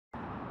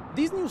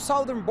This new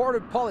southern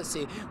border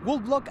policy will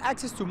block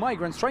access to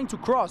migrants trying to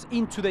cross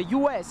into the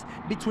U.S.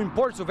 between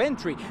ports of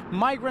entry.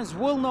 Migrants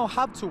will now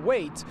have to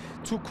wait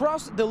to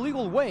cross the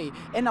legal way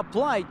and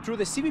apply through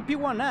the CBP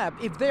One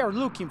app if they are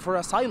looking for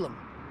asylum.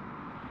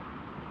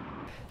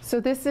 So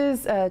this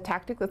is a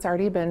tactic that's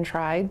already been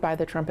tried by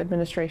the Trump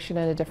administration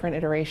in a different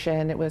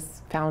iteration. It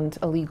was found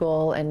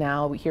illegal, and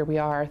now here we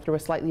are through a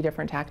slightly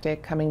different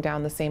tactic coming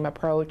down the same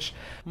approach.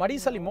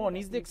 Marisa Limon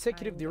is the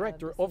executive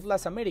director of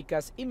Las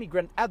Americas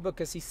Immigrant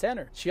Advocacy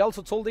Center. She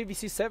also told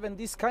ABC7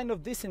 this kind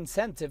of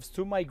disincentives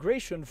to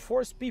migration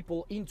force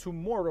people into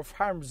more of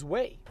harm's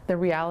way. The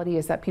reality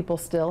is that people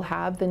still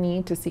have the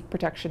need to seek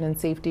protection and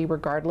safety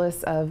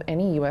regardless of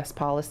any U.S.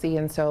 policy,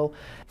 and so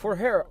for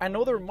her and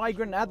other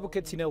migrant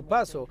advocates in El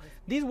Paso,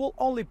 this will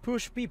only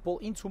push people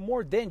into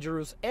more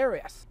dangerous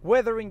areas,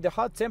 weathering the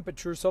hot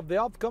temperatures of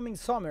the upcoming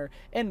summer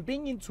and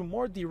being into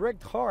more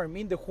direct harm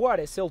in the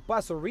Juarez, El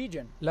Paso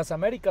region. Las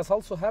Americas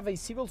also have a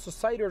civil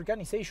society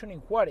organization in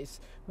Juarez,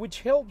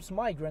 which helps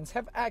migrants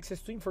have access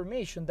to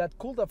information that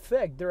could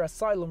affect their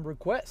asylum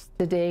request.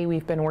 Today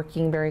we've been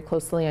working very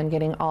closely on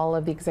getting all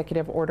of the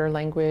executive order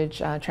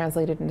language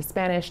translated into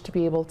Spanish to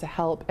be able to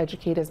help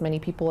educate as many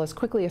people as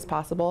quickly as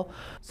possible.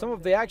 Some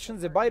of the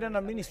actions the Biden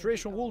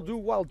administration will do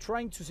while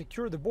trying to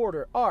secure the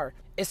border are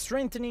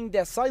strengthening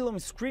the asylum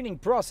screening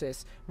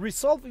process,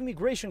 resolve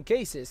immigration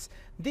cases,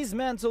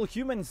 dismantle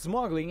human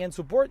smuggling and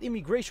support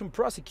immigration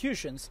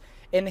prosecutions,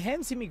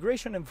 enhance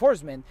immigration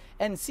enforcement,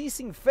 and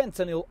seizing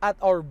fentanyl at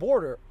our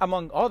border,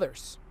 among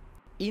others.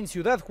 In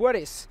Ciudad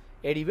Juárez,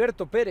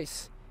 Heriberto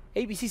Pérez,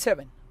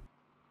 ABC7.